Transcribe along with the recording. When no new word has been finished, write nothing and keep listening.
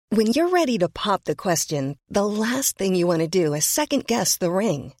When you're ready to pop the question, the last thing you want to do is second-guess the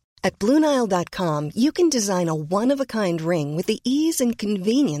ring. At BlueNile.com, you can design a one-of-a-kind ring with the ease and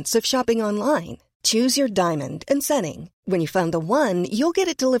convenience of shopping online. Choose your diamond and setting. When you find the one, you'll get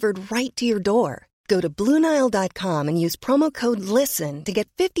it delivered right to your door. Go to BlueNile.com and use promo code LISTEN to get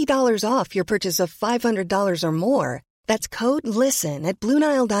 $50 off your purchase of $500 or more. That's code LISTEN at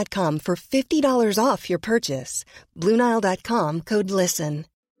BlueNile.com for $50 off your purchase. BlueNile.com, code LISTEN.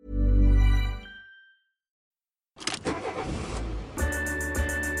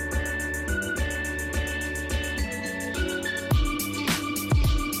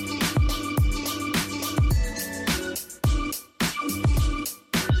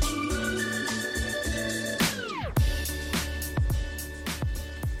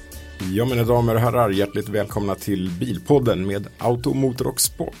 Ja, mina damer och herrar, hjärtligt välkomna till Bilpodden med Auto, Motor och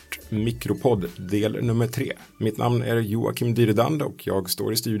Sport, mikropodd del nummer 3. Mitt namn är Joakim Dyredand och jag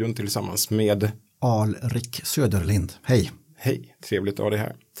står i studion tillsammans med Alrik Söderlind. Hej. Hej, trevligt att ha dig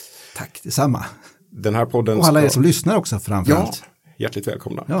här. Tack, detsamma. Den här podden och alla er som lyssnar också framförallt. Ja, hjärtligt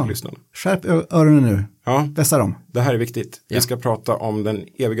välkomna till lyssnarna. Skärp öronen nu, vässa dem. Det här är viktigt. Vi ska prata om den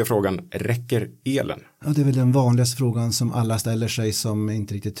eviga frågan, räcker elen? Ja, det är väl den vanligaste frågan som alla ställer sig som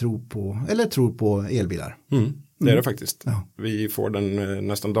inte riktigt tror på elbilar. Det är det faktiskt. Ja. Vi får den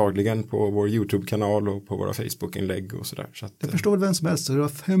nästan dagligen på vår YouTube-kanal och på våra Facebook-inlägg och sådär. Så att, jag förstår väl vem som helst. Så det var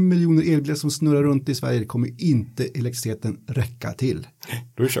 5 miljoner elbilar som snurrar runt i Sverige. Det kommer inte elektriciteten räcka till.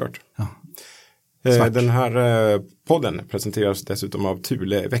 Då är det kört. Ja. Den här podden presenteras dessutom av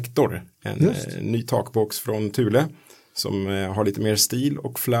Thule Vector. En ny takbox från Thule som har lite mer stil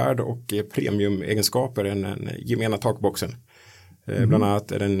och flärd och premium-egenskaper än den gemena takboxen. Bland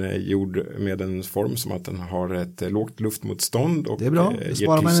annat är den gjord med en form som att den har ett lågt luftmotstånd. Och det är bra, det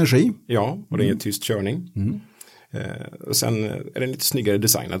sparar man energi. Ja, och den ger tyst körning. Och sen är den lite snyggare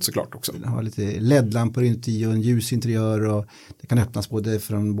designad såklart också. Den har lite LED-lampor inuti och en ljusinteriör och det kan öppnas både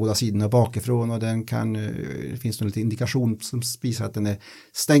från båda sidorna och bakifrån och den kan, det finns en lite indikation som visar att den är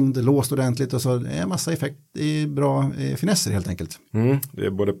stängd, låst ordentligt och så är det en massa effekt, det är bra finesser helt enkelt. Det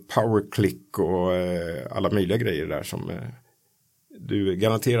är både power click och alla möjliga grejer där som du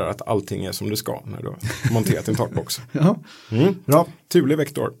garanterar att allting är som det ska när du har monterat en takbox. Bra. Thule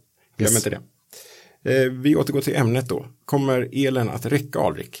Vector, glöm inte det. Vi återgår till ämnet då. Kommer elen att räcka,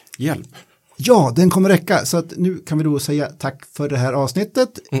 Alrik? Hjälp. Ja, den kommer räcka. Så att nu kan vi då säga tack för det här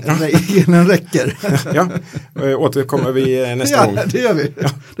avsnittet. Elen räcker. Återkommer vi nästa gång. Ja, det gör vi.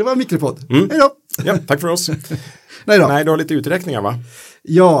 Det var en mikropodd. Hej då. Ja, tack för oss. Nej, du har lite uträkningar va?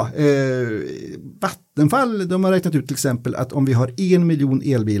 Ja, Vattenfall de har räknat ut till exempel att om vi har 1 miljon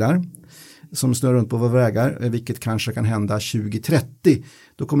elbilar som snurrar runt på våra vägar, vilket kanske kan hända 2030,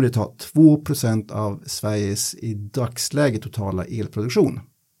 då kommer det ta 2% av Sveriges i dagsläge totala elproduktion.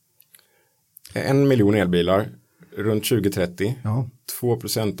 1 miljon elbilar runt 2030, ja.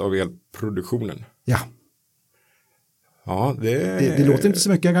 2% av elproduktionen. Ja. Ja, det låter inte så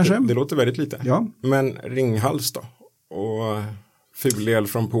mycket kanske. Det låter väldigt lite. Ja. Men Ringhals då? Och fulel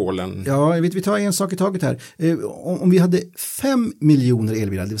från Polen? Ja, vi tar en sak i taget här. Om vi hade 5 miljoner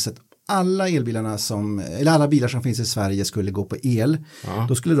elbilar, det vill säga alla elbilarna eller alla bilar som finns i Sverige skulle gå på el,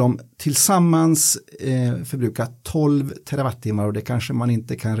 då skulle de tillsammans förbruka 12 terawattimmar och det kanske man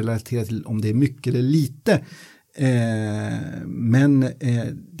inte kan relatera till om det är mycket eller lite. Men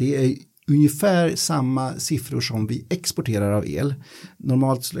det är ungefär samma siffror som vi exporterar av el.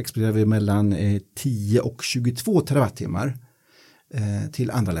 Normalt så exporterar vi mellan 10 och 22 terawattimmar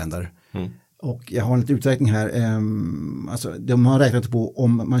till andra länder. Och jag har en liten uträkning här. Alltså, de har räknat på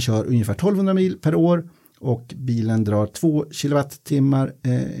om man kör ungefär 1200 mil per år och bilen drar 2 kilowattimmar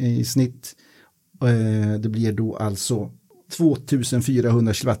i snitt. Det blir då alltså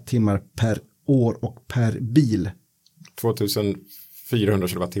 2400 kilowattimmar per år och per bil. 2400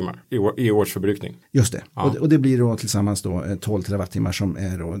 kilowattimmar i årsförbrukning. Just det. Ja. Och det blir då tillsammans då 12 terawattimmar som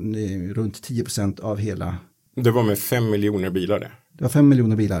är då runt 10% av hela. Det var med 5 miljoner bilar det. Det var 5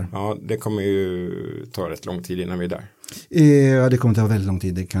 miljoner bilar. Ja, det kommer ju ta rätt lång tid innan vi är där. Ja, det kommer ta väldigt lång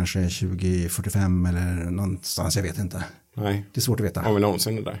tid. Det kanske är 2045 eller någonstans, jag vet inte. Nej. Det är svårt att veta. Om vi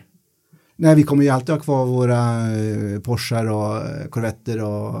någonsin är där. Nej, vi kommer ju alltid ha kvar våra Porschar och Corvetter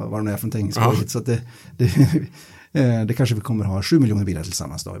och vad de är för någonting. Så att det kanske vi kommer ha 7 miljoner bilar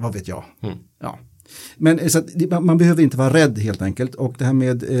tillsammans då. Vad vet jag? Ja. Men så att, man behöver inte vara rädd helt enkelt. Och det här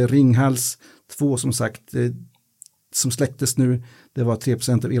med Ringhals 2 som sagt, som släcktes nu, det var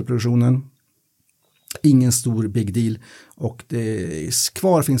 3% av elproduktionen. Ingen stor big deal. Och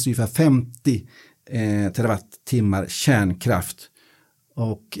kvar finns ungefär 50 terawattimmar kärnkraft.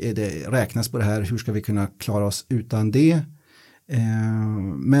 Och det räknas på det här, hur ska vi kunna klara oss utan det?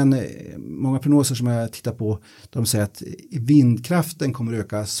 Men många prognoser som jag tittar på, de säger att vindkraften kommer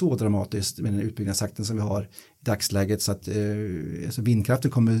öka så dramatiskt med den utbyggnadstakten som vi har i dagsläget, så att alltså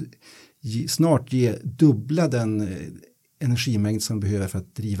vindkraften kommer snart ge dubbla den energimängd som behöver för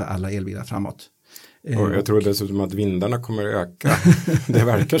att driva alla elbilar framåt. Och jag tror dessutom att vindarna kommer öka. Det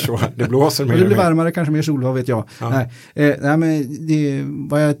verkar så. Det blåser mer. Det blir varmare, kanske mer sol, vad vet jag. Ja. Nej, men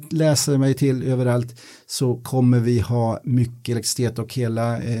vad jag läser mig till överallt, så kommer vi ha mycket elektricitet, och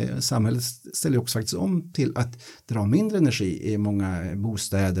hela samhället ställer också faktiskt om till att dra mindre energi i många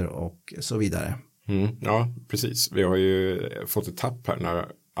bostäder och så vidare. Ja, precis. Vi har ju fått ett tapp här när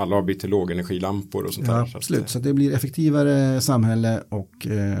alla har bytt till lågenergilampor och sånt där. Ja, absolut. Så det blir effektivare samhälle, och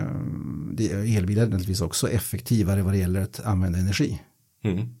elbilar är naturligtvis också effektivare vad det gäller att använda energi.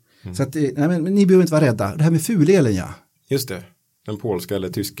 Så att, men ni behöver inte vara rädda. Det här med fulelen, ja. Just det. Den polska eller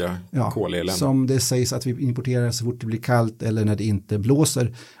tyska kolelen. Som det sägs att vi importerar så fort det blir kallt eller när det inte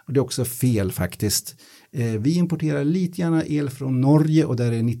blåser. Och det är också fel faktiskt. Vi importerar lite gärna el från Norge, och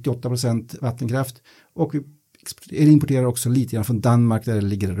där är 98% vattenkraft. Och vi importerar också lite grann från Danmark, där det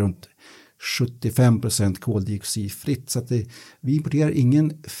ligger runt 75% koldioxidfritt. Så att vi importerar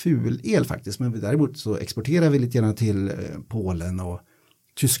ingen ful el faktiskt, men däremot så exporterar vi lite grann till Polen och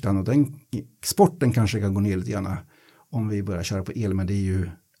Tyskland, och den exporten kanske kan gå ner lite grann om vi börjar köra på el, men det är ju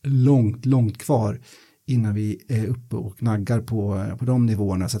långt kvar innan vi är uppe och naggar på de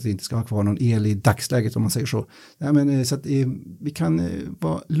nivåerna, så att vi inte ska ha kvar någon el i dagsläget, om man säger så. Nej, men, så att vi kan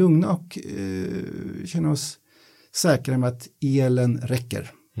vara lugna och känna oss säkra med att elen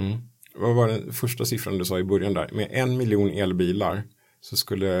räcker. Vad var den första siffran du sa i början där? Med 1 miljon elbilar så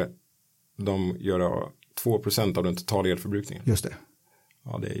skulle de göra 2% av den totala elförbrukningen. Just det.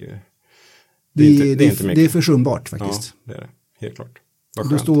 Ja, det är ju... Det är inte mycket. Det är försumbart faktiskt. Ja, det är det. Helt klart.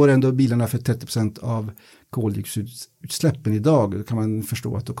 Då står ändå bilarna för 30% av koldioxidutsläppen idag. Då kan man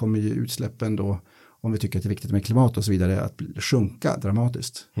förstå att då kommer ju utsläppen då, om vi tycker att det är viktigt med klimat och så vidare, att sjunka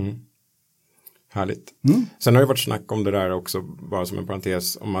dramatiskt. Härligt. Sen har det varit snack om det där också, bara som en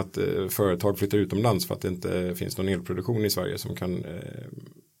parentes, om att företag flyttar utomlands för att det inte finns någon elproduktion i Sverige som kan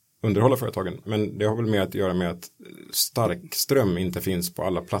underhålla företagen. Men det har väl med att göra med att stark ström inte finns på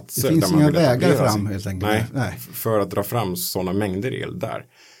alla platser. Det finns där man inga vägar fram helt enkelt. Nej, för att dra fram sådana mängder el där.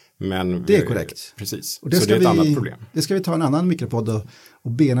 Men det är korrekt. Precis, och det så det är ett annat problem. Det ska vi ta en annan mikropodd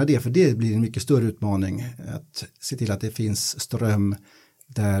och bena det, för det blir en mycket större utmaning att se till att det finns ström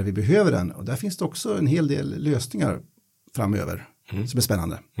där vi behöver den. Och där finns det också en hel del lösningar framöver som är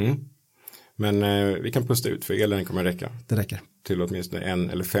spännande. Men vi kan pusta ut, för elen kommer räcka. Det räcker. Till åtminstone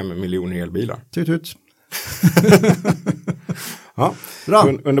 1 eller 5 miljoner elbilar. Tut. Ja,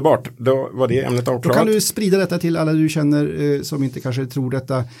 bra. Underbart. Då var det ämnet avklarat. Då kan du sprida detta till alla du känner som inte kanske tror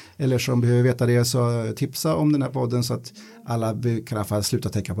detta eller som behöver veta det, så tipsa om den här podden så att alla kan i alla fall sluta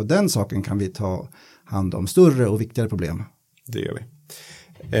tänka på den saken, kan vi ta hand om större och viktigare problem. Det gör vi.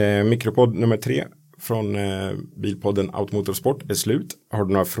 Mikropodd nummer 3 från Bilpodden Automotorsport är slut. Har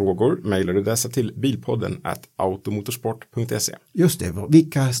du några frågor, mejlar du dessa till bilpodden@automotorsport.se. Just det,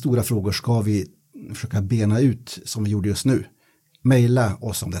 vilka stora frågor ska vi försöka bena ut som vi gjorde just nu? Mejla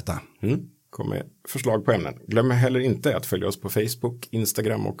oss om detta. Kom med förslag på ämnen. Glöm heller inte att följa oss på Facebook,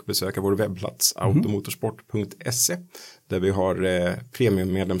 Instagram och besöka vår webbplats automotorsport.se, där vi har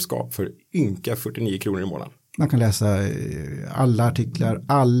premiummedlemskap för ynka 49 kronor i månaden. Man kan läsa alla artiklar,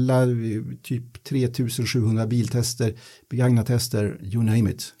 alla typ 3700 biltester, begagnatester, you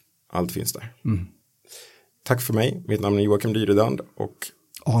name it. Allt finns där. Tack för mig. Mitt namn är Joakim Dyredand och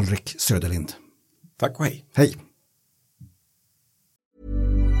Alrik Söderlind. Tack och hej. Hej.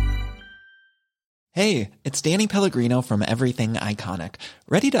 Hey, it's Danny Pellegrino from Everything Iconic.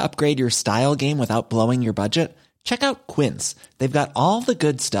 Ready to upgrade your style game without blowing your budget? Check out Quince. They've got all the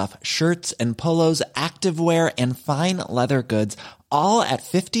good stuff, shirts and polos, activewear, and fine leather goods, all at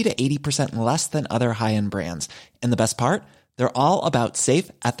 50 to 80% less than other high-end brands. And the best part? They're all about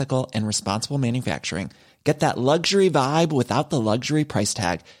safe, ethical, and responsible manufacturing. Get that luxury vibe without the luxury price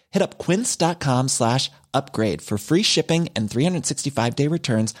tag. Hit up quince.com/upgrade for free shipping and 365-day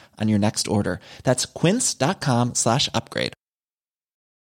returns on your next order. That's quince.com/upgrade.